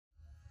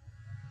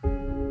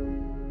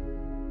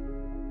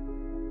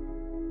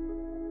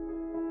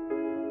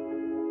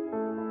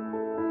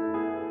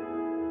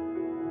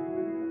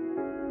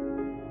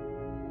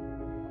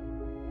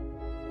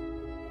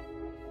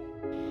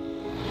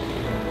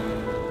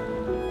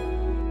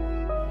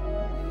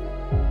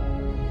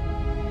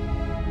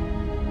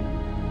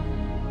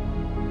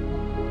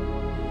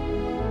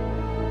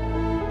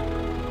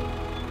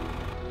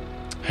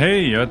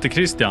Hej, jag heter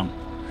Christian.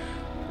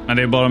 Men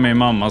det är bara min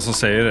mamma som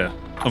säger det.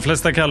 De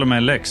flesta kallar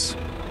mig Lex.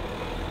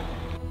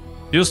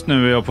 Just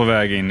nu är jag på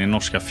väg in i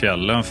norska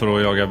fjällen för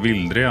att jaga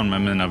vildren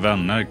med mina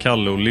vänner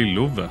Kalle och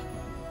Lill-Ove.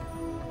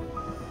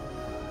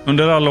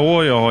 Under alla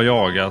år jag har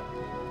jagat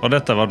har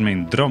detta varit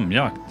min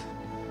drömjakt.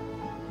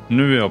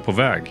 Nu är jag på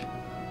väg.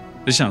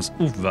 Det känns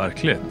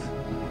overkligt.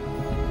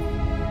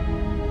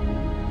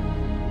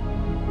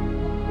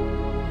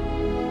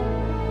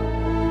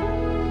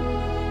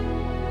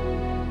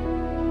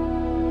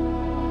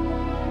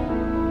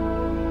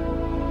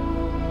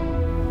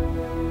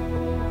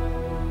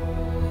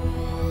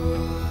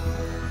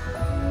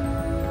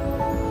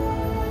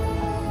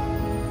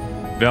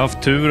 Vi har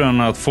haft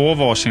turen att få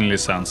varsin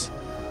licens.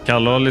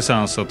 Kalle har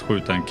licens att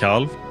skjuta en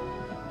kalv,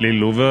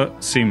 Lill-Ove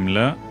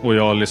simle och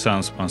jag har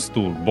licens på en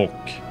stor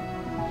bock.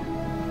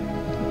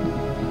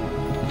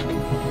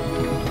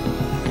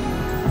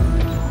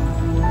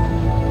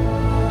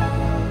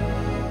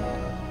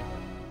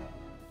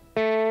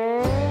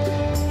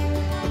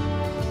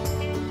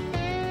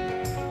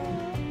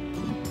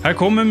 Här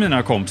kommer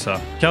mina kompisar,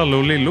 Kalle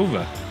och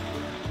Lill-Ove.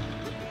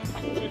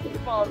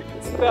 Fan,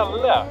 vilket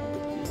ställe!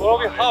 Var har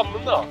vi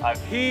hamnat?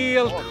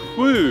 Helt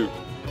sjukt!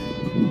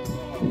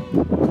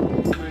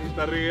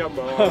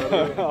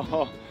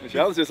 Det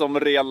känns ju som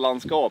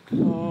renlandskap.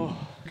 Jag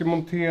ska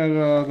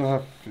montera den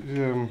här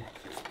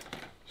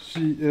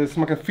så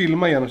man kan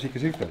filma genom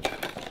kikarsiktet.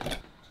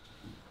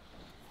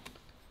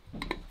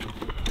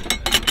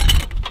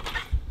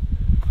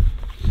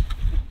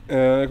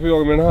 Jag kommer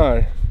jaga med den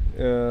här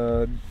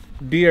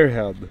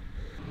Deerhead.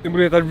 Det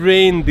borde heta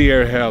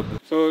Reindeerhead.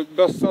 Så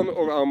bössan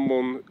och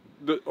ammon,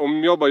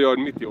 om jag bara gör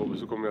mitt jobb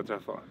så kommer jag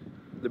träffa.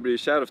 Det blir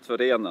kärvt för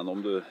renen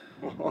om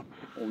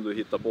du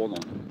hittar på någon.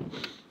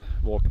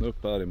 Vakna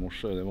upp här i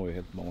morse, det var ju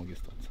helt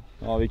magiskt. Alltså.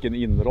 Ja, vilken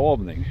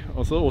inramning.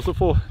 Och så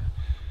få...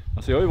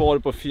 Alltså jag har ju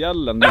varit på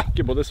fjällen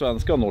mycket, både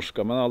svenska och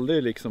norska, men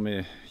aldrig liksom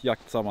i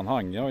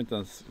jaktsammanhang. Jag har inte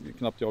ens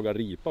knappt jagat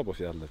ripa på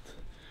fjället.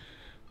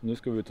 Nu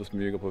ska vi ut och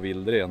smyga på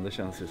vildren, det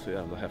känns ju så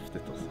jävla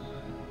häftigt alltså.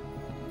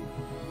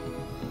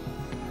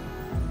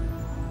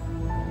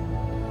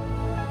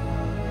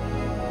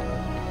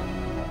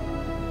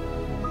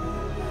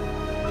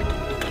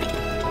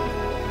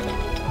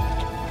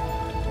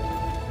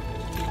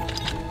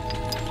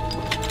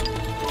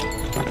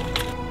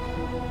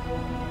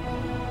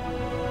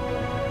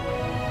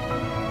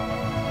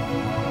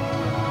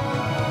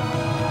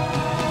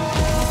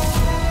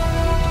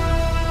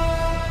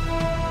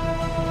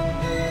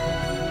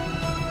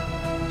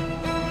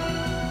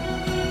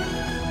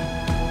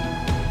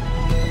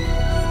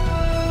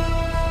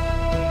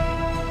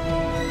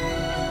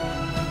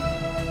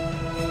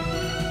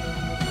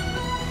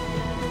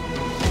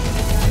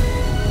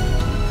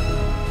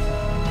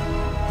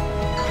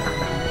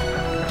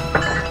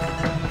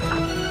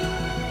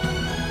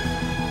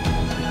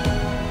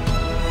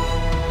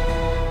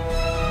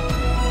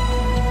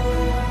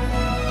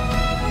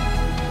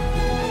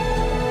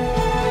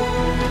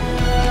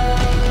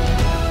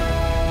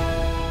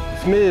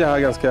 För mig är det här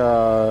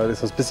ganska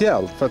liksom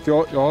speciellt för att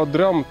jag har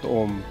drömt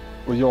om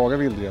att jaga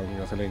vildren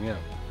ganska länge.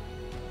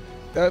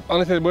 Anledningen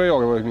till att jag började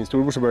jaga var att min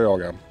storebror som började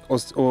jaga.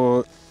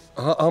 Och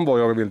han var och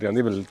jagade vildren,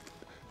 det är väl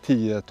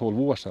 10-12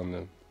 år sedan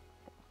nu.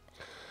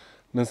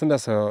 Men sen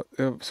dess har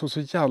jag såg så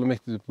jävla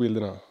mäktigt ut på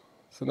bilderna.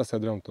 Sen dess har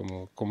jag drömt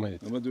om att komma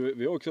hit. Ja, men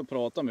vi har också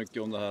pratat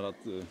mycket om det här att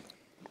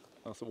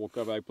alltså,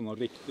 åka iväg på någon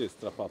riktig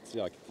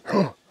strapatsjakt.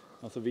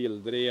 Alltså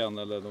vildren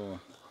eller då...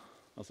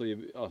 Alltså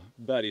i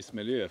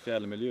bergsmiljö,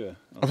 fjällmiljö.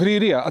 Alltså. Ja, för det är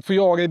det, att få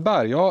jaga i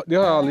berg, det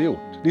har jag aldrig gjort.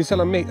 Det är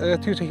sällan,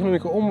 jag tycker så himla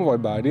mycket om att vara i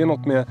berg. Det är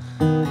något med,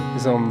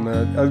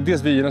 liksom,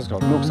 dels vyerna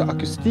såklart, men också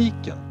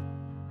akustiken.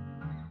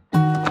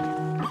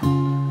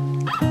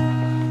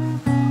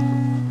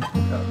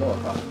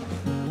 Jävlar,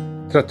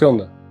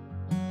 30:e.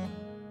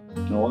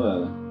 Ja, det är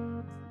det.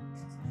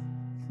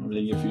 Det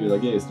ligger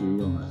 4G i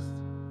stugan här.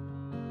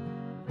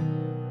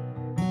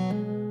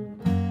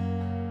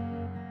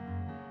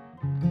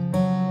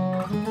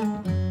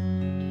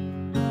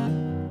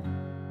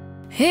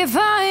 If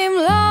I'm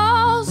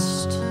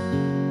lost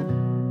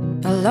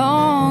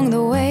along the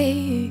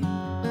way.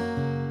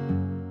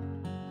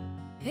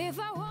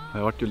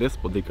 Jag vart ju less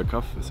på att dricka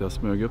kaffe så jag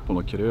smög upp på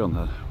någon krön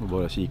här och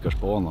började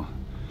kikarspana.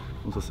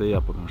 Och så ser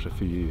jag på kanske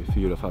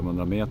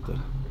 400-500 meter.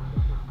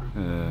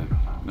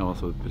 Ja,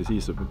 så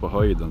precis uppe på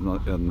höjden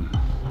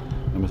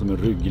som en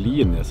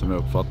rygglinje som jag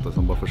uppfattar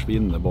som bara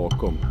försvinner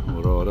bakom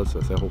och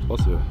rörelse. Så jag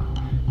hoppas ju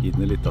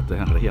innerligt att det är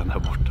en ren här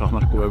borta,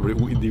 annars kommer jag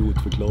bli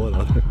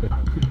idiotförklarad.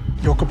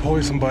 Jakob har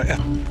ju som bara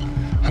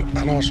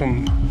han har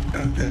som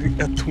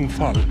ett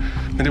tonfall.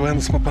 Men det var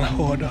ändå som att man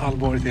hörde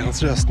allvaret i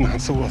hans röst när han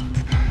såg att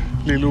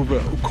Lill-Ove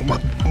och komma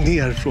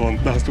ner från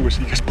den stora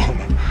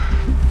kikarspanan.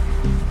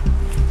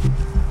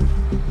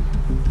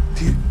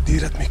 Det är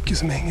rätt mycket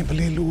som hänger på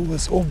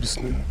Lill-Oves obs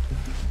nu.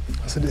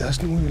 Alltså det här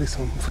snor ju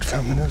liksom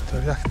 45 minuter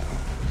av jakten.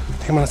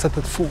 Tänk man har sett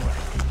ett får.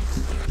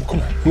 Och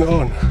kolla, en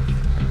örn.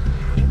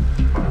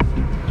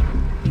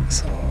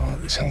 Så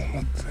det känns som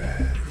att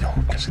jag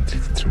kanske inte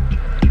riktigt tror.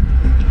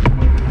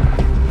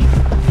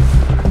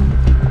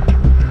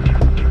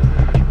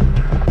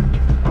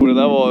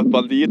 det där var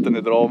banditen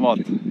i dramat.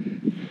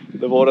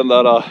 Det var den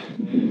där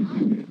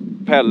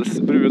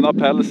bruna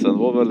pälsen. Det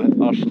var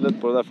väl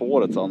arslet på det där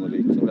fåret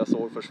sannolikt som jag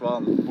såg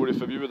försvann. Borde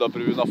förbjuda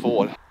bruna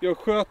får. Jag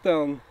sköt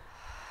den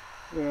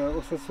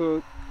och sen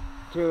så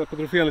tog jag på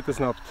trofén lite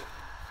snabbt.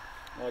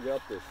 Ja,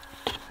 grattis.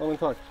 Ja, men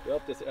tack.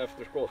 Grattis i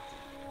efterskott.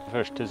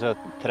 Først så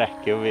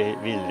trekker jo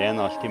villren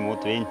alltid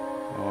mot vind,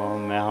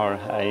 og vi har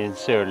en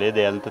sørlig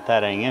del til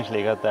terrenget,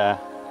 slik at det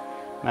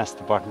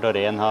mesteparten av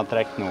ren har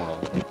trekt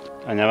nordover.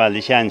 Den er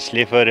veldig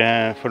känslig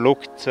for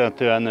lukt, så at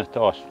du er nødt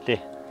til alltid,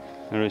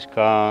 når du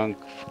skal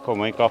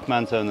komma i kapp med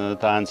en, så är du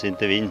ta hänsyn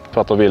till vind.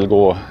 För att de vill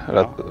gå,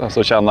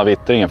 alltså känna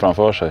vittringen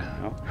framför sig.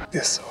 Ja. Det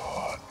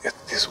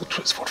är så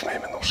otroligt svårt för mig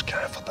med norska.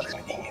 Jag fattar liksom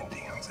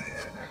ingenting han säger.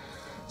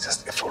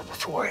 Så jag frågar på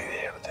frågor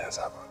hela tiden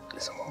så här,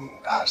 liksom om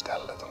det här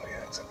stället. Om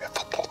det, liksom, jag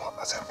fattar inte vad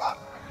man säger.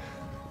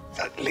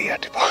 Jag ler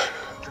typ.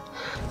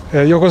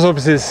 Jag sa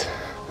precis,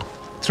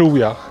 tror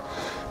jag,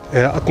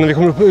 att när vi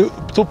kommer upp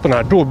på toppen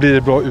här, då blir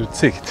det bra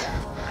utsikt.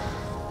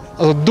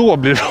 Alltså då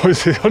blir det bra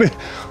utsikt.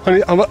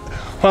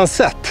 Har han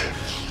sett?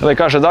 Det är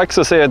kanske dags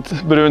att se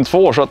ett brunt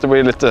får så att det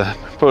blir lite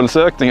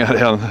pulsökningar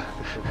igen.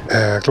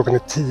 Klockan är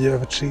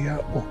 3:10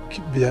 och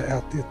vi har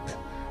ätit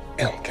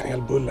en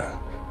kanelbulle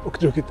och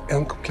druckit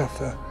en kopp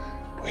kaffe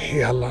på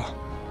hela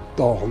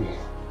dagen.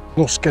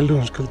 Norska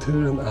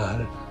lunchkulturen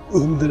är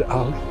under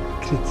all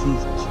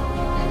kritik.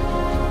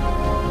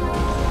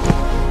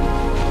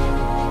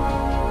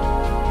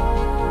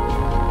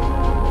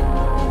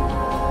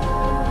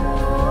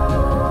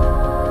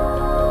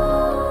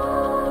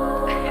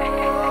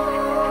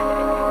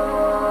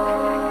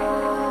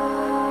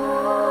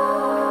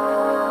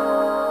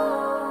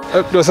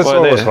 Du har sett Star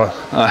Wars, va?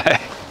 Nej.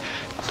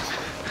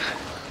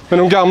 Men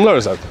de gamla har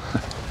du sett?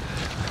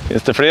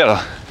 Finns det flera?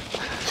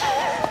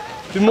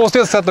 Du måste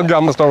ju ha sett de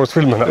gamla Star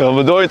Wars-filmerna. Ja,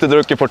 men du har ju inte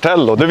druckit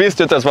Portello. Du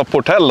visste ju inte ens vad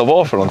Portello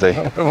var för någonting.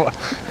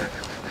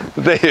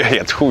 Det är ju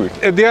helt sjukt.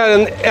 Det är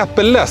en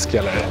äppelläsk,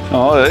 eller?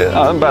 Ja, det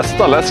är den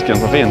bästa läsken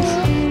som finns.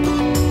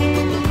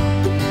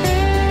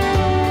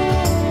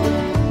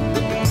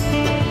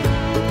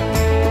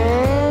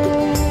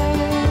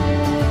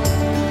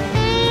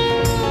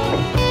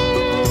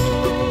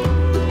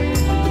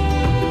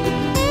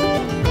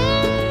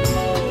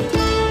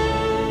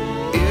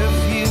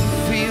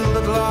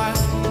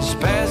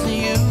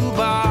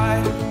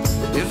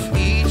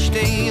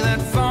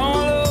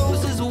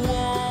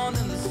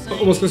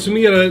 Om man ska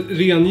summera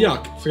ren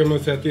jakt så kan man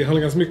säga att det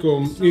handlar ganska mycket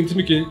om, det är inte så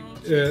mycket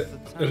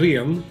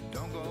ren,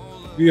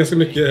 det är ganska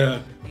mycket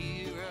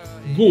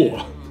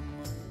gå.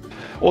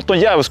 8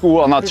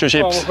 jävskoa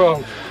nacho-chips.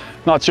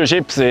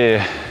 Nacho-chips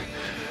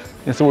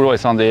i Stor i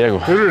San Diego.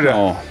 Hur är det?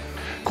 Ja.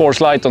 Coors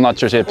Light och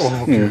nacho-chips.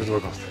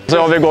 Så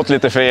har vi gått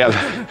lite fel.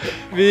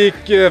 Vi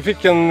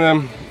fick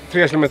en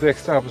 3 kilometer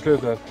extra här på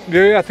slutet. Vi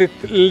har ju ätit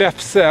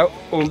läfse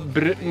och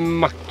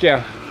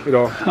macka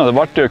idag. Ja, det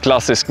vart ju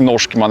klassisk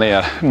norsk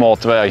manér,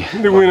 matväg.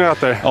 Du går in och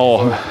äter.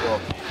 Ja.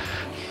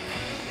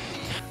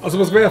 Alltså om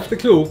man ska vara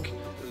efterklok,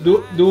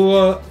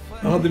 då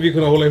hade vi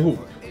kunnat hålla ihop.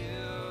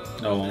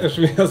 Ja.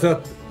 Eftersom vi har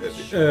sett,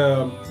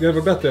 det hade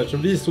varit bättre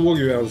eftersom vi såg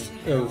ju en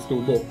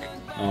stor bock.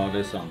 Ja, det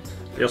är sant.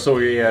 Jag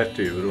såg ju er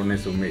tur och ni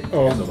såg mitt.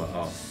 Ja. Så bara,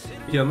 ja.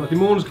 Igen, att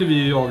imorgon ska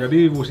vi jaga,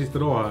 det är vår sista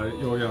dag här,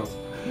 jag och Jens.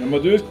 Ja,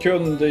 men du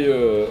kunde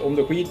ju, om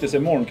det skites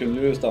imorgon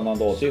kunde du stanna en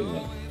dag till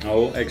med.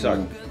 Ja,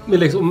 exakt. Men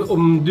liksom,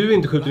 om du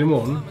inte skjuter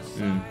imorgon,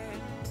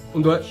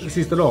 om du har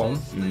sista dagen,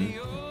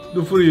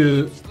 då får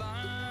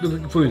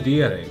du inte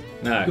ge dig.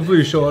 Nej. Då får du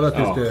ju köra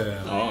tills det...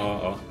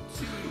 Ja.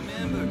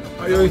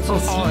 Jag är så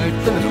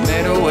sliten.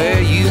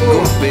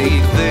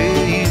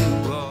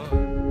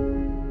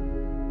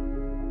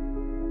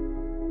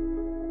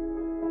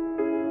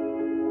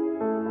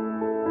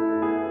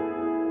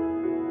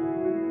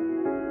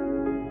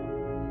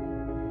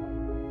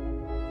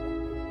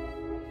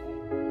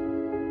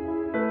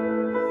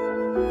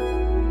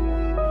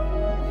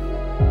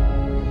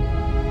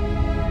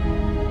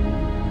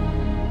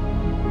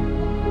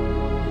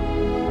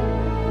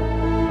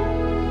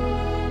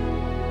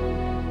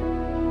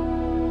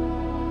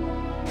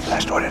 Där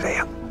står det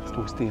ren.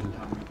 Stod still.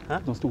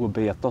 De stod och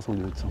betade såg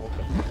det ut som.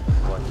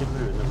 Var inte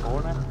brune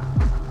får det?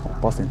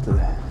 Hoppas inte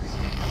det.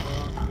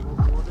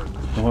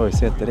 De har ju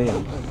sett ren.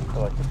 Det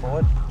var inte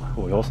får.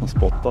 Och jag som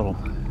spottar dem.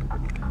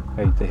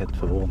 Jag är inte helt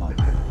förvånad.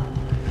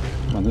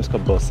 Men nu ska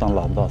bössan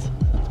laddas.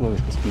 Jag tror att vi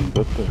ska springa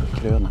upp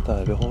över krönet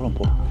där. Vi har dem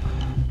på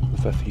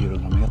ungefär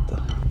 400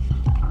 meter.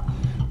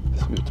 Det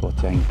ser ut att vara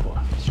ett gäng på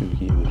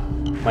 20 djur.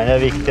 Men det är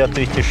viktigt att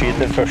du inte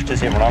skjuter första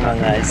simla, men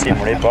nej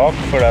simla i bak,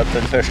 för att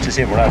den första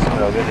simla är som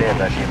lager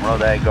ledarsimla,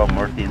 det är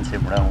gammalt din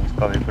simla, hon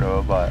ska vi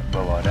pröva att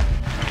bevara.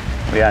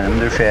 Och gärna om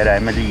du sker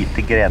dig med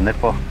lite grenar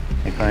på,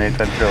 vi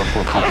kan pröva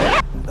på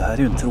det. Det här är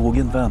ju en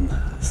trogen vän.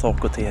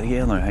 Sak och TRG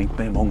har ju hängt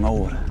med i många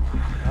år.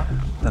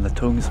 Den är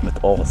tung som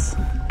ett as,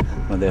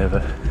 men det är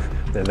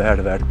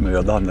väl värt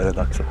mödan när det är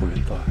dags att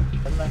skjuta.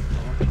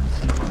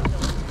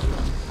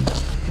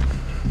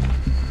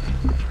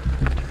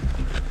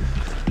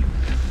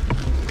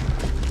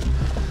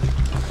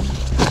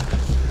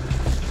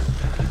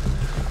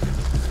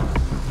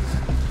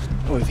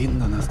 Oj,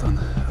 nästan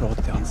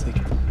rakt i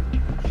ansiktet.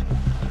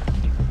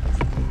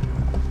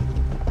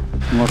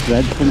 Han var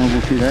rädd för något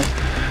borti där.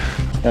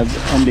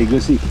 Han ligger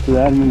och siktar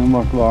där, men han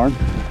vart varm.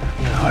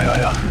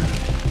 Ja.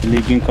 Det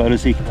ligger en kar och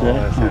siktar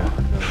där.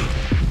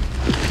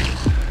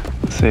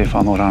 Jag ser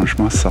fan orange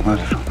massan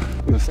härifrån.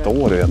 Nu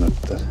står det en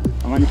upp där.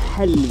 Ja, men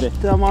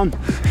helvete, man.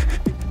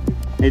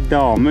 En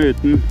dame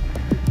utan.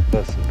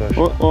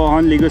 Och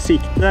han ligger och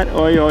siktar.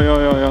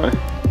 Oj.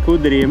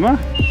 Kodrima.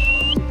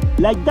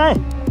 Lägg dig!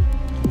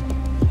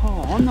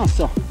 Fan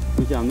alltså.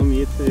 Nu kan de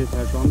hit till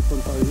här sånt som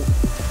tar det.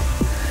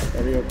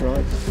 Där vi gör klar.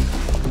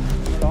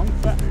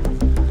 Långt där.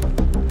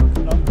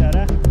 Långt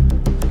där.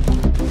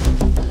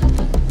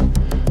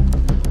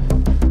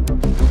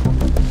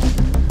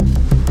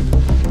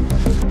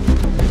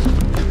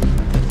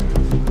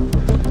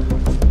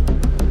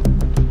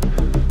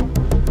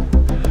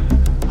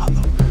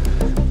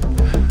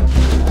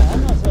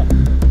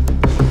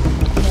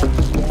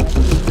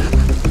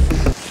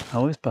 Det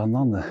var ju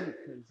spännande.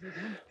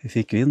 Vi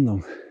fick ju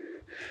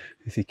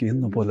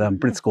in dem på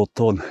lämpligt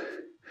skotthåll.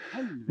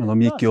 Men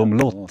de gick ju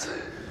omlott.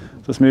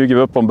 Så smyger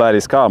vi upp på en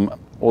bergskam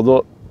och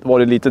då var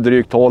det lite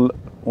drygt håll.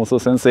 Och så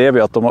sen ser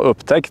vi att de har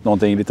upptäckt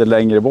någonting lite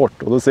längre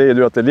bort. Och då ser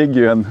du att det ligger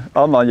ju en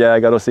annan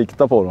jägare och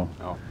siktar på dem.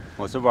 Ja.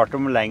 Och så var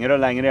de längre och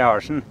längre i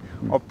halsen.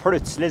 Och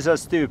plötsligt så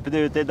stupade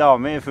ut en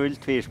dame i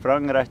fullt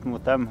tvirsprang rätt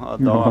mot dem.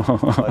 Och då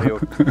var det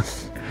gjort.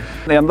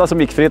 Det enda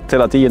som gick fritt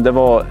hela tiden, det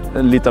var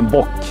en liten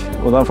bock.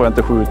 Och den får jag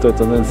inte skjuta,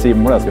 utan det är en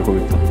simmer jag ska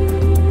skjuta.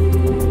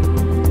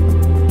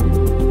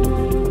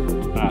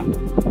 Nej,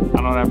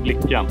 han har den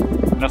blicken.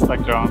 Nästa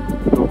krön,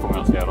 då kommer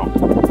jag se dem.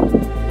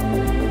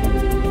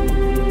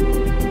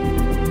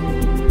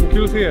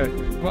 Kul att se er.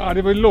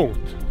 Det var ju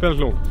långt,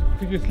 väldigt långt.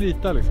 Fick ju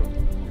slita liksom.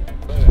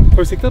 Har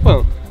du siktat på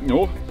den?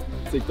 Jo,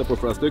 siktar på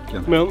flera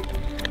stycken. Men?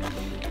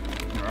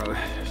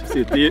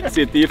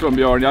 Sitter i från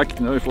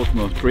björnjakten, nu har vi fått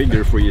någon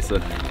trigger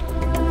freezer.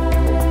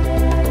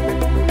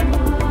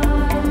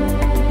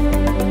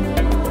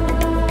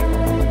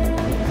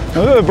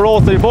 Nu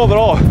blåser det på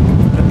bra.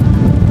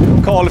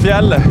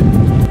 Kalfjället.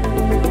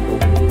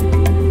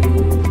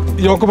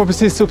 Jakob har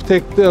precis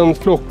upptäckt en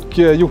flock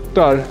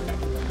hjortar.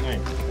 Nej,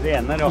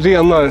 renar då.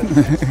 Renar.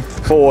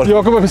 Får.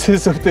 Jakob har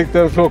precis upptäckt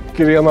en flock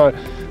renar.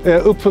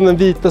 Upp från den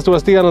vita stora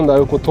stenen där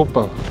upp mot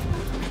toppen.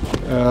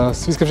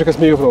 Så vi ska försöka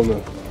smyga på dem nu.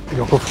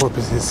 Jakob får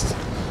precis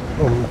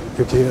om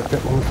vi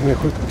får ner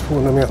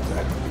 200 meter.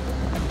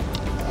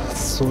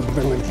 Så det är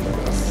väldigt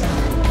nervös.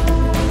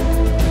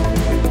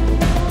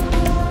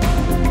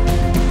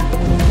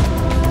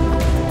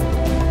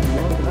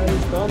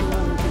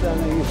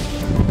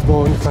 Det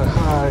var ungefär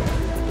här.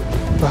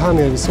 Det var här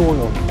nere vi såg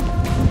dem.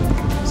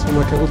 Så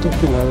man kan gå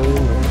upp i den här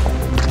ringen.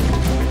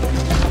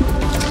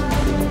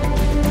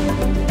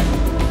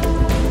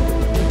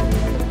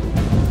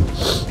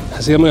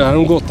 Här ser man ju, här har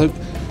de gått.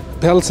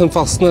 Pälsen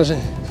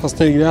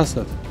fastnar i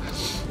gräset.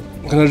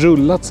 Den har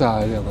rullat så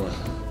här redan.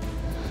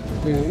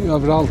 Det är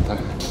överallt här.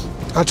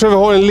 Här tror jag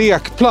vi har en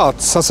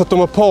lekplats. Alltså att de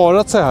har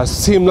parat sig här.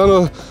 Simlan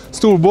och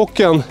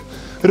storbocken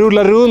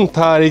rullar runt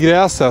här i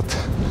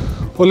gräset.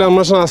 Och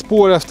lämnar sådana här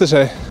spår efter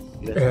sig.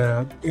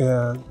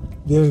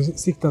 Vi har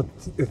siktat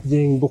ett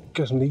gäng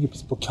bockar som ligger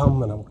precis på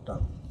kammen här borta.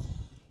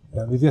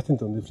 Vi vet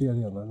inte om det är fler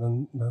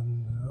redan,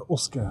 men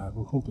Oskar här,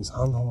 vår kompis,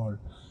 han har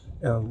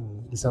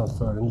en licens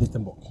för en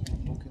liten bock.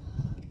 Okay.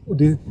 Och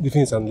det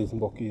finns en liten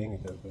bock i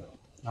gänget där uppe.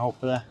 Jag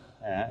hoppas det.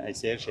 Jag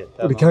ser shit.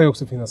 Och det kan ju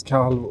också finnas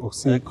kalv och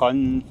det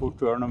kan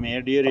fort vara något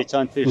mer dyr, inte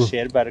sant? Vi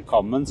ser bara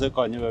kammen, så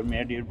kan det vara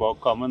mer dyr bak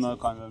kammen och det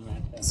kan vara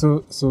mer.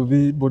 Så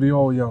vi, både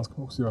jag och Jens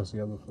kommer också göra oss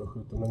redo för att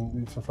skjuta,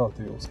 men framförallt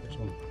är det Oskar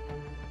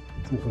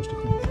som är första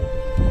skjutet.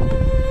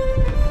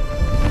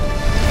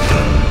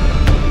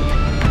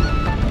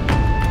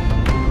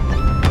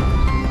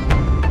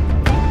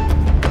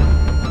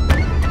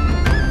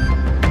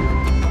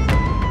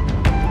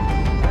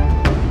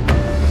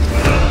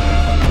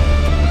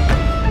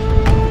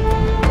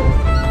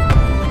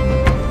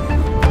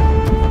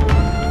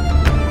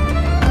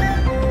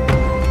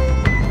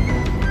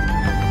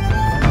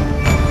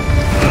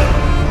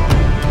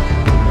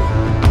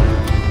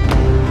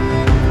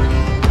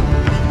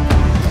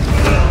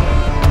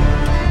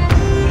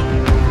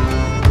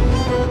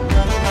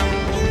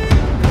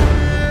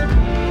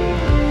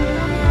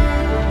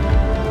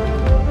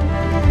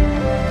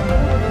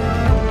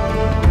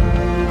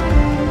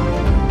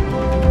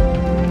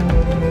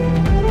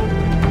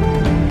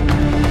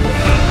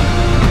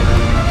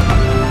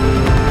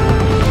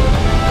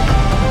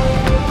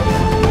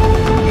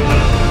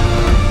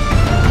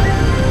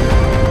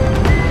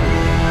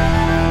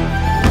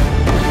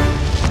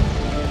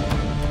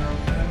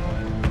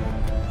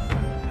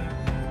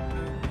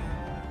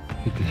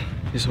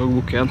 Vi så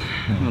boken,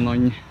 men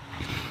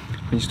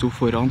han stod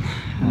foran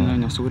en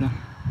annen stor en.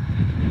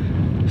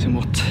 Så jeg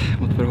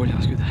måtte bare holde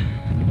han skuddet.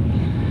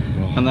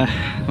 Men det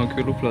var en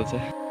kul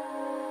opplevelse.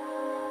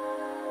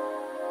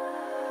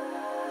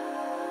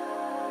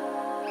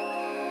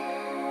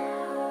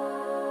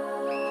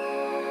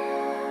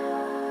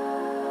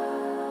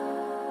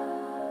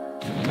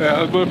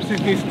 Jag börjar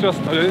precis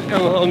misströsta, det är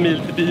 1,5 mil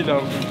till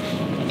bilen.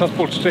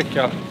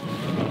 transportsträcka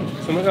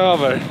som är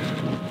över.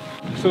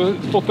 Så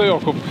spottar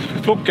Jakob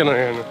flocken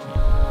här nu.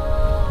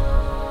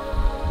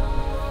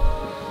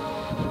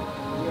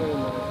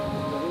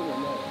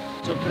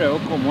 Så prøv å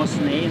komme oss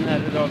ned i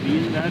den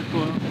ravinen der på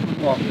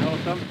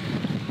bakgata.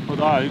 Og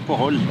da er vi på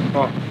hold.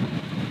 Ja.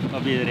 Da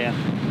blir det rent.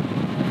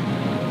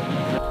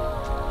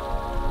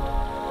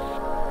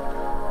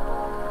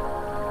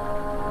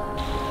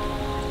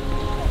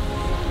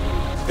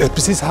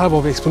 Precis här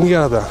var vi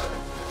exponerade.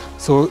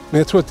 Så, men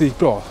jag tror att det gick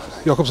bra.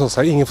 Jakob sa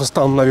så här, ingen får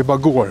stanna, vi bara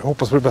går.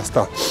 Hoppas på det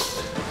bästa.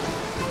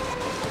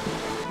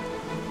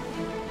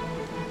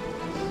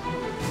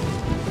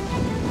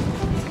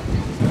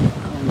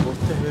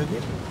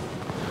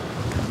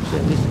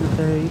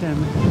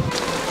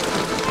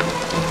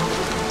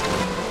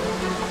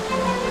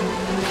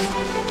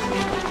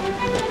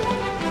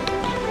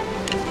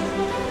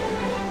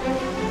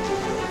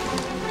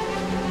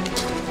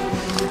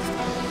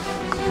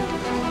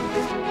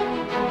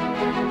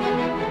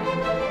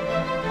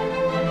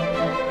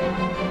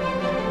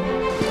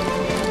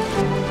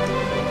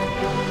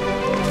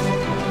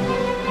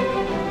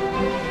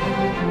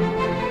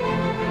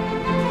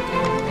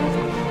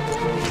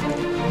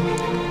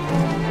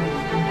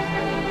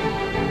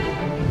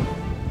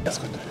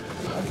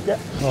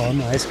 Ja,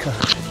 nice car.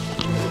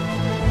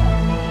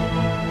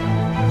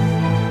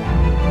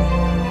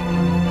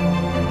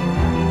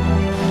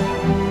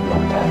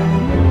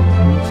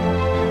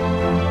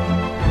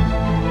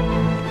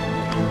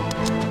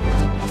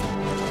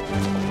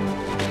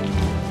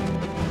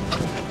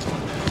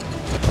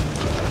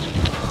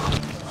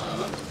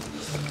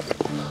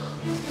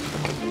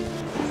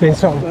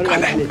 Längst fram.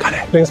 Kalle.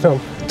 Längst fram.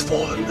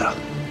 200.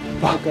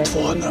 Va?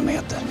 200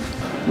 meter.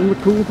 Nummer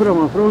 2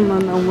 framifrån, men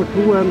nummer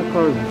 2 är en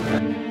kalv.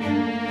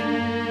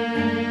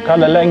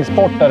 Kalle, längst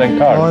bort är en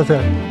kalv. Ja, jag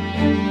ser.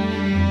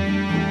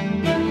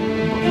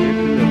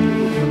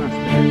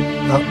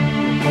 Ja.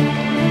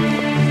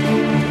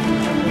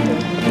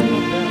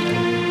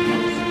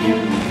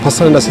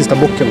 Passar den där sista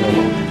bocken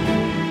då?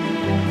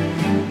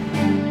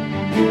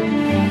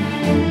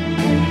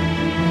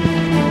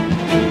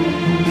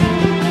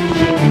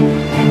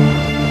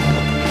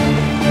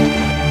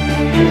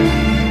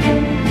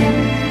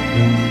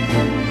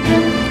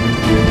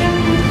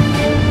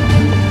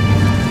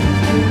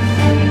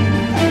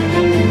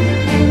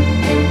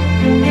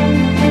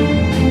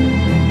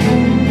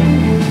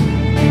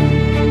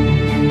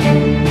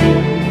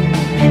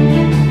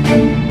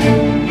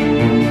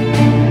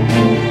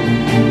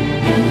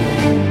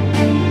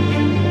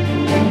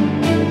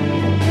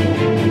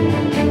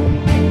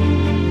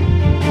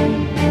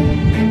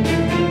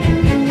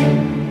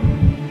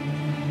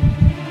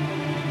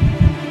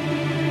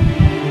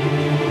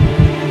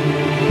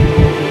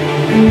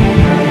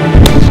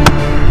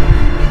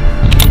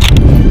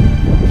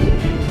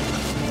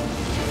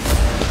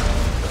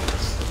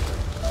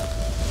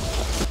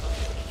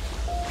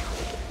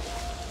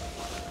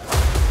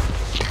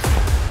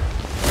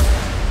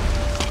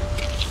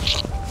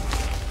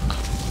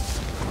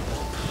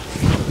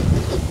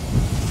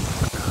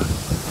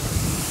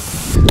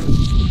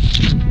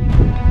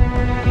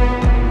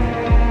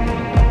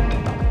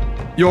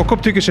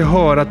 Jakob tycker sig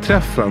höra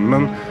träffen,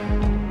 men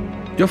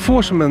jag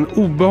får som en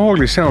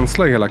obehaglig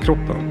känsla i hela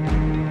kroppen.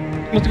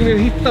 Jag måste gå ner och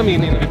hitta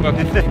min innan vi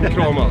börjar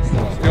kramas.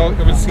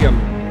 Jag vill se.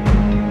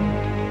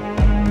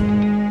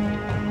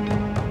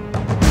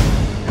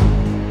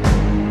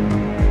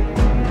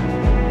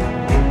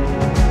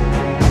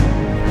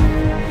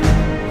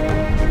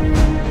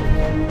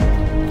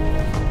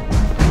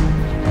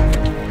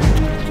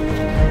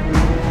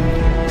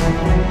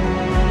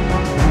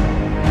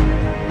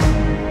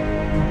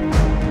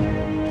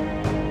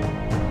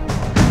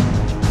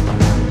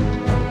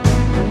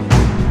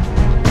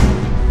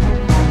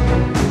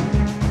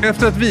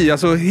 Efter att vi,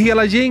 alltså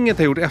hela gänget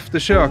har gjort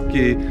eftersök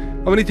i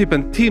typ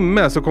en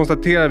timme, så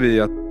konstaterar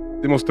vi att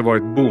det måste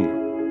varit bom.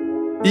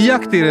 I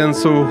jakt är det en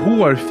så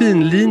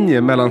hårfin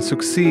linje mellan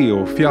succé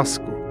och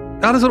fiasko.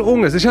 Jag hade sån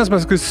ångest, det känns som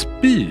att jag skulle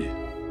spy.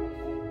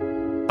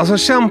 Alltså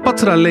kämpat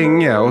sådär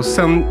länge och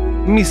sen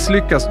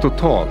misslyckas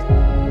totalt.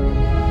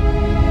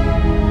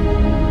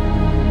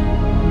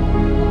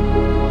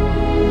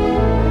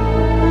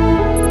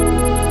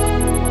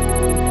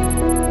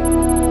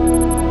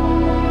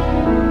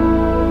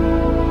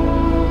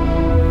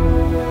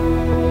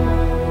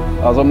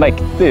 Alltså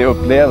mäktig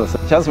upplevelse.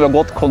 Det känns som att vi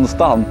har gått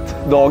konstant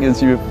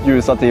dagens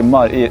ljusa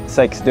timmar i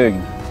 6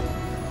 dygn.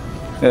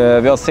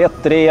 Vi har sett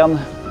ren,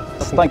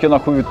 nästan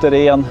kunnat skjuta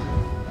ren.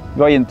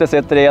 Vi har inte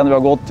sett ren, vi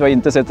har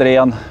inte sett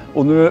ren.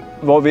 Och nu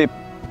var vi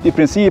i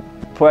princip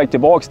på väg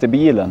tillbaka till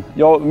bilen.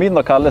 Min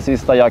och Kalles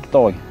sista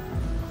jaktdag.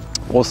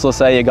 Och så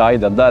säger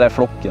guiden, där är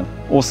flocken.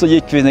 Och så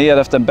gick vi ner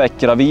efter en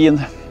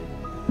bäckravin,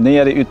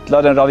 ner i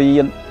ytterligare en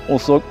ravin.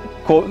 Och så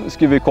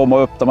skulle vi komma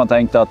upp där man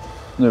tänkte att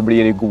nu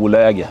blir det god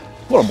läge.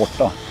 Var de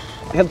borta.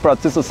 Helt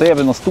plötsligt så ser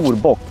vi någon stor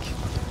bock.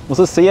 Och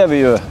så ser vi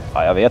ju,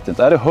 jag vet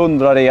inte, är det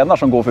 100 renar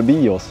som går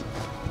förbi oss.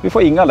 Vi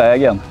får inga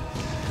lägen.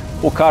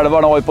 Och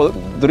kalvarna var ju på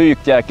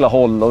drygt jäkla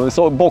håll. Och vi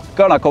såg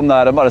bockarna kom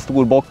närmare,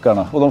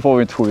 storbockarna. Och de får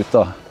vi inte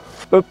skjuta.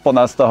 upp på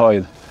nästa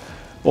höjd.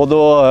 Och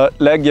då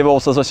lägger vi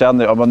oss och så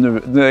känner jag, men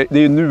nu, det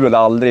är ju nu eller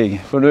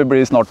aldrig. För nu blir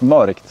det snart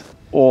mörkt.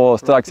 Och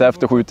strax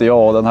efter skjuter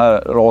jag och den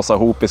här rasar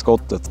ihop i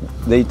skottet.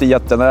 Det är inte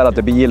jättenära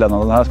till bilen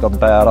och den här ska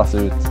bäras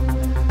ut.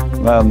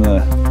 Men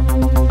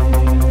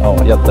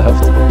ja,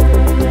 jättehäftigt.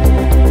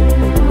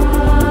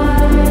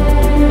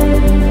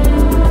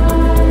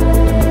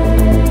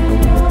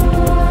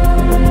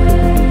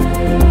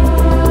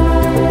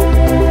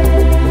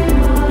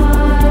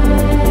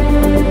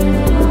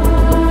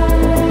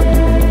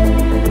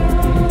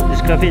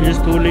 Det finnes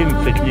 2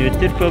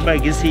 lymfeknuter på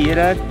begge sider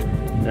her.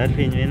 Der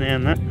finner vi den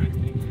ene.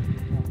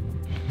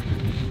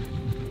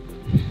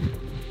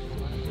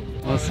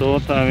 Og så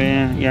tar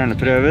vi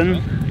hjerneprøven.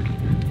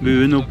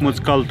 Buen opp mot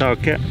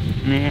skalltaket.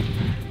 Ned.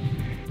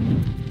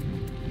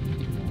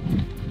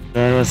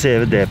 Der var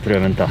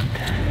CVD-prøven tatt.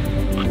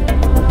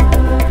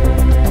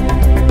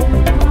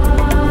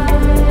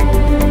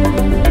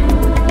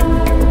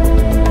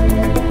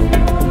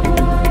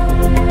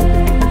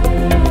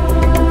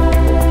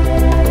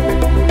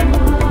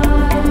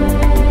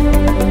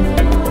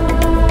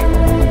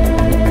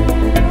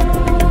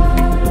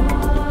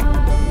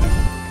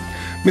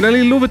 Medan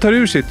Lill-Ove tar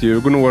ur sitt djur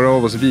går några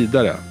av oss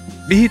vidare.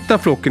 Vi hittar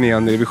flocken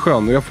igen nere vid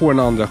sjön och jag får en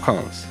andra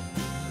chans.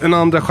 En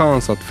andra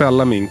chans att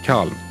fälla min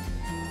kalv.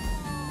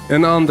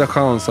 En andra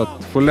chans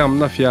att få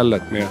lämna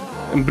fjället med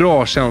en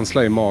bra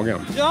känsla i magen.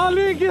 Jag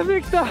ligger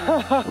riktigt!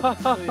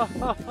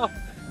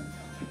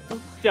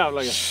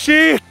 Jävla gött.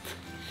 Shit!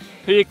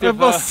 Hur gick det? Jag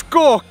bara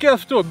skakade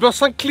efteråt.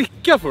 Bössan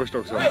klickade först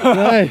också.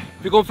 Nej.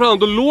 Vi kom fram,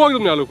 då låg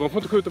de allihopa. Man får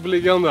inte skjuta på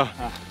liggande.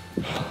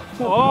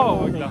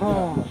 Vad glatt.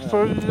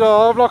 Så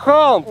jävla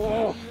skönt!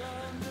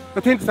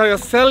 Jag tänkte så här, jag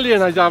säljer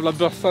den här jävla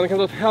bössan. Jag kan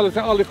ta ett helvete,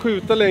 jag kan aldrig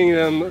skjuta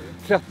längre än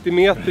 30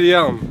 meter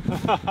igen.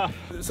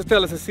 Så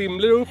ställde sig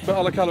simler upp, men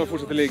alla kalvar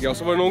fortsatte ligga. Och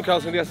så var det någon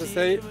kalv som reste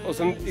sig och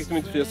sen gick de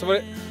inte fria. Så var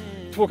det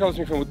 2 kalvar som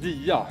gick fram och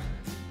dia.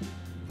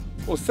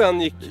 Och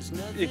sen gick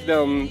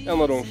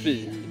en av dem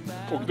fri.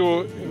 Och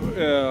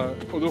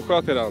då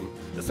sköt jag den.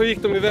 Så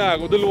gick de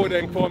iväg och då låg det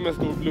en kvar med en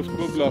stor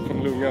luftbubbla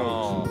från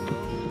lungan.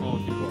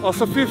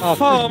 Alltså fy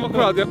fan vad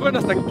skönt, jag började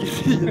nästan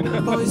grina.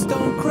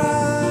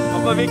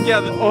 Ja, men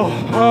vilken...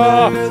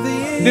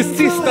 Det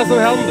sista som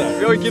händer.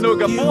 Vi har ju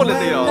gnuggat på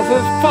lite grann. Alltså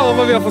fan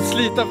vad vi har fått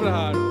slita för det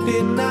här.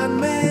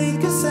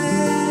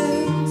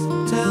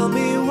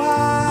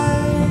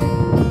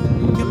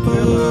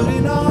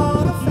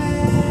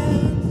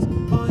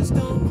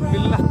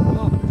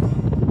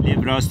 Det är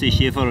bra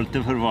stycke i forhold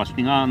til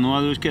forvaltninga. Nå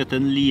har du skutt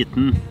en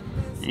liten,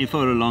 i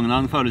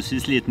forholanglang,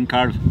 forholdsvis liten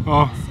kalv.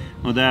 Ja.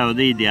 Og det er jo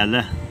det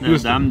ideelle. Det er jo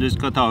dem du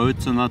skal ta ut,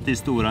 sånn at de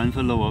store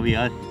får lov å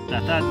videre.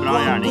 Dette er et bra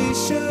gjerning.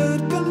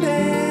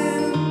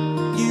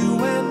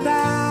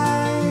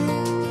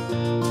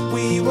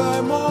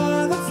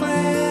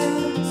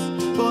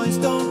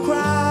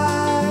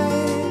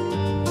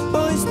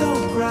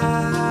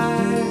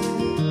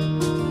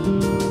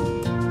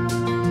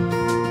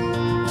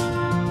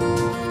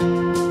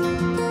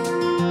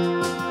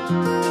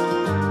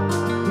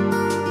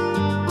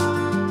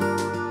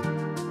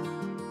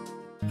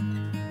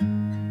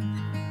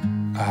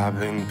 I've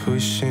been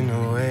pushing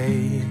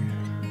away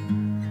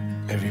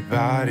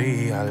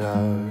everybody I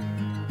love.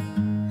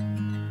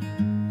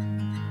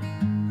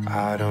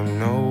 I don't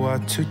know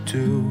what to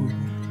do.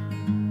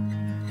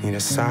 Need a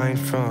sign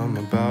from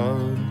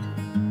above.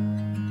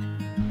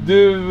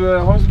 Du,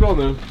 har det så bra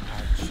nu?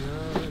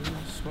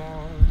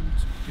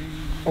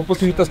 Hoppas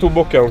du hittar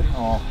storbocken.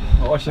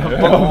 Ja,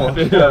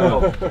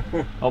 kämpa.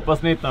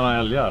 Hoppas ni hittar några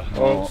älgar.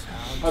 Ja.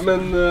 Ja, men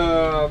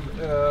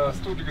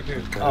stort lycka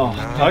till. Ja,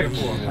 tack.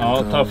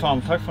 Ja, tack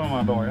för de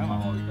här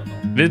dagarna.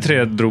 Vi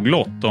 3 drog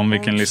lott om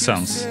vilken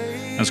licens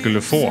den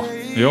skulle få.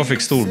 Och jag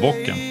fick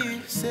storbocken.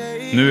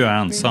 Nu är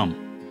jag ensam.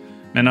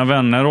 Mina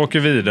vänner åker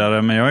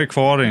vidare, men jag är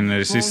kvar in i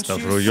det sista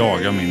för att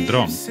jaga min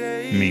dröm.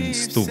 Min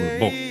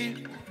storbock.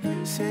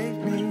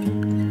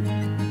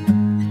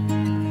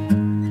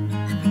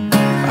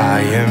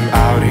 I am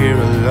out here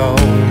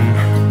alone,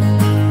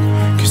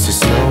 'cause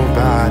there's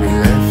nobody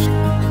left.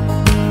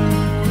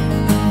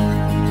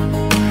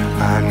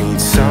 I need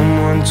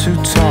someone to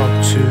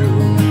talk to,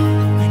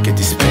 get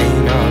this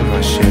pain on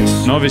my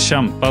chest. Nu har vi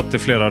kämpat i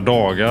flera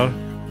dagar,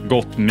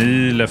 gått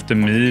mil efter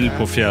mil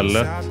på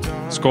fjället.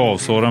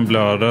 Skavsåren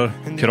blöder,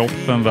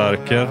 kroppen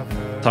värker,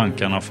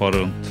 tankarna far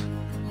runt.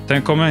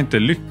 Tänk om jag inte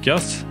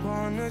lyckas?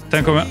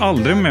 Tänk om jag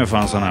aldrig mer får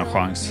en sån här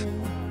chans?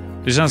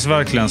 Det känns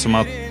verkligen som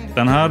att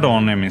den här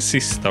dagen är min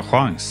sista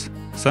chans.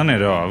 Sen är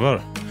det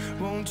över.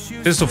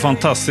 Det är så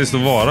fantastiskt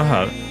att vara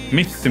här,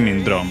 mitt i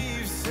min dröm.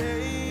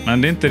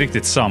 Men det är inte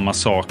riktigt samma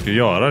sak att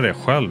göra det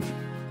själv.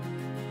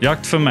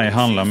 Jakt för mig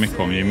handlar mycket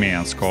om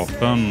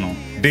gemenskapen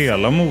och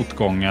dela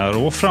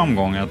motgångar och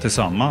framgångar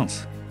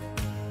tillsammans.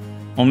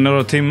 Om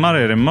några timmar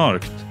är det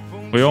mörkt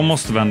och jag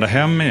måste vända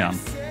hem igen.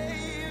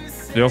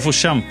 Jag får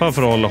kämpa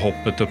för att hålla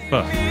hoppet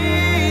uppe.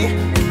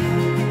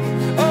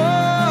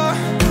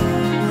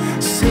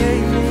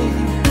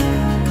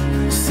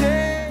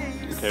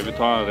 Okej, vi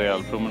tar en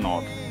rejäl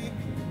promenad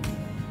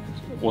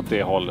åt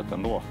det hållet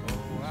ändå.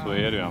 Så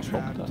är det ju en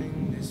flock där.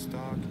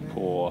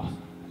 på,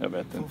 jag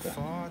vet inte,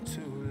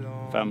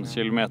 5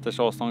 kilometers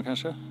avstånd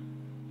kanske.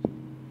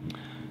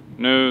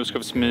 Nu ska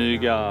vi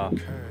smyga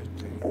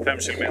 5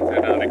 kilometer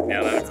i den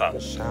riktningen ungefär.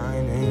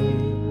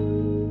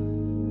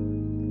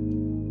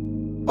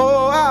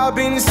 Oh, I've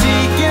been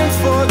seeking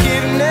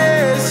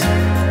forgiveness,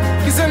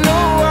 'cause I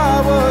know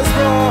I was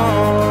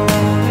wrong.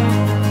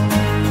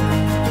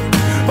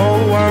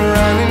 Oh, I'm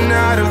running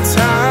out of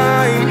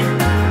time,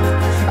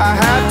 I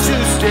have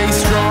to stay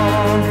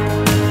strong.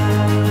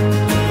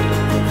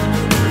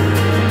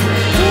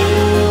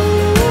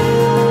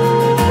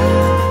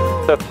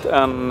 Sett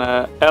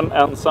en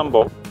ensam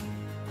bock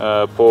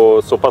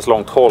på så pass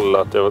långt håll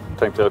att jag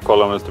tänkte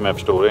kolla om lite mer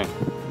förstoring.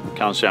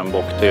 Kanske en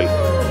bock till.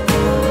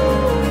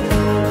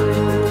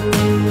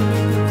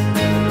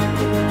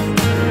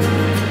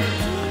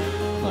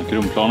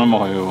 Grundplanen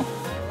var ju att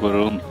gå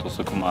runt och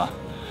så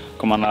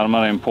komma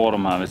närmare in på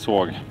de här vi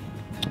såg.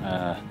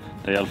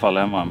 Det är i alla fall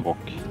en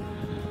bock.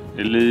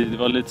 Det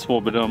var lite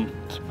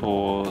svårbedömt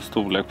på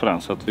storlek på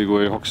den, så att vi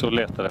går ju också och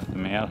letar efter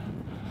mer.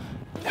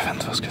 Jag vet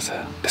inte vad jag ska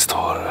säga. Det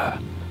står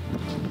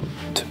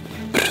typ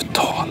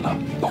brutala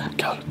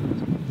bockar.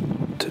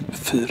 Typ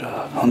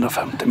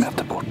 450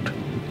 meter bort.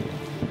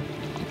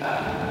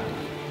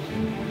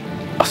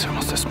 Alltså jag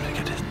måste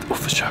smyga dit och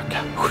försöka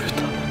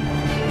skjuta.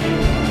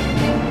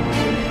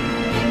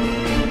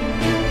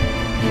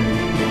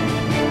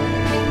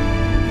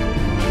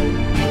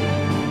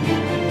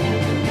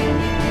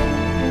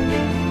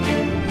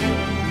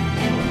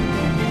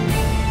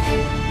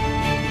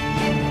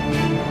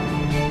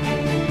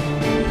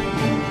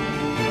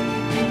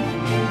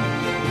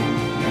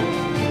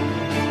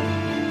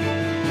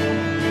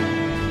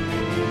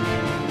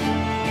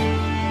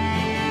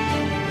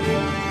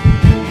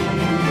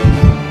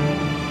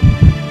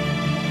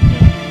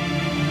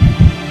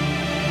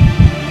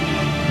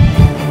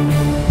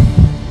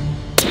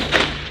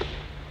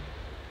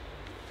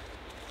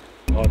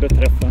 Ja, det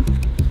träffen.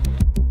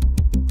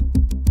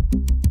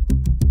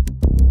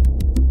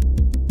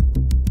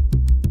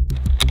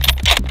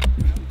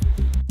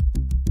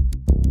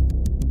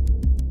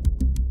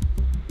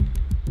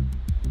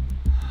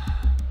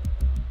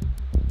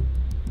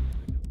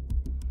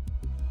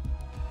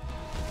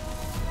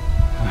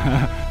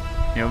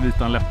 Jag har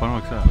vitan läpparna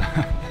också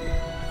eller?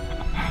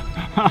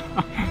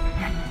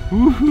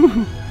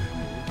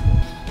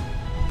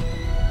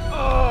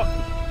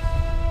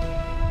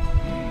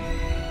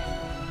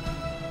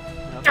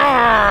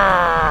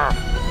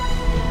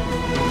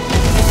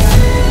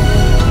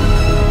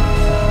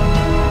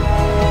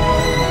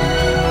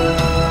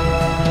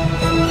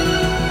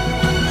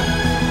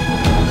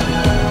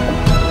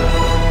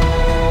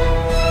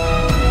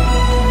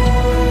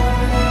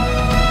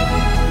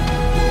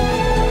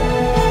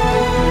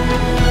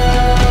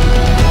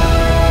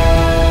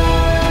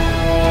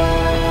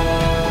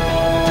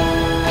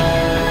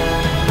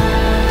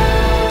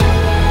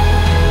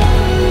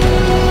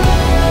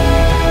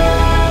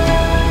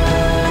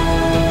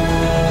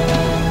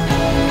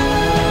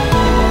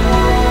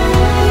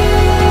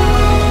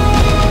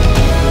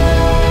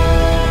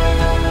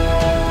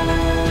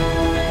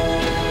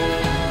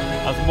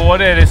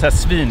 Både är det så här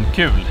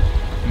svinkul,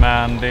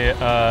 men det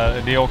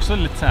är också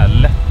lite så här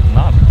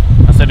lättnad.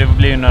 Alltså det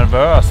blir ju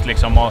nervöst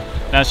liksom, och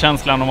den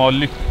känslan av att ha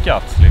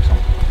lyckats liksom.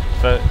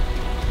 För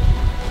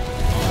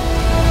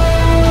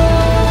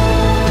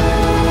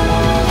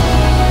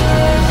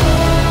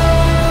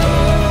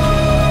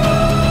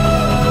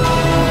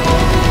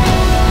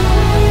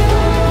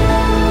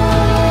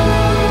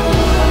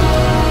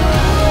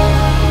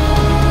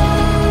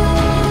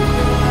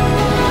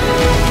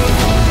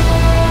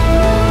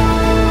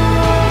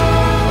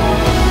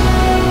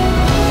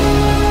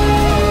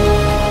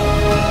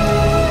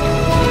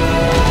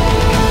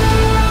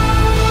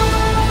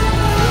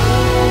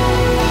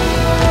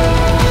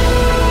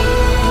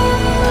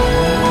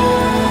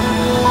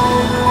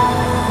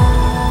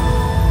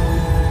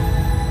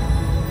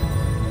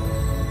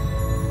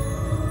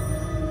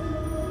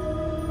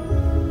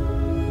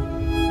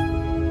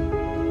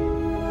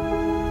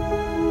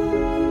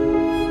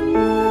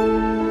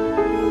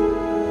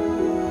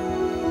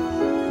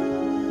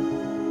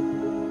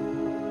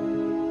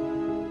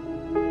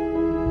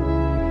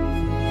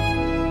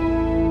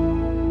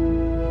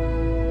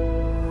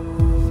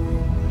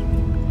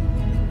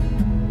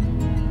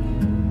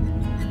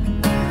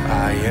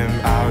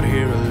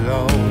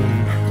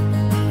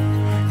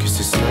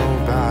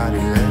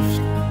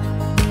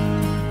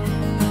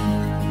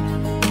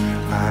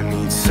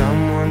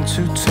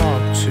To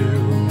talk to,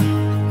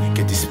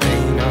 get this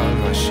pain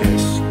on my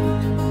chest.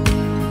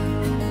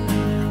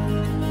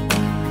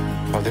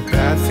 All the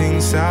bad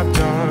things I've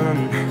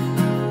done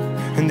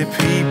and the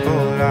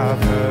people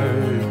I've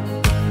hurt.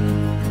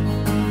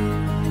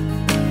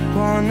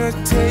 Wanna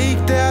take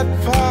that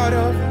part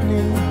of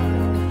me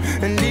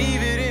and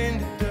leave it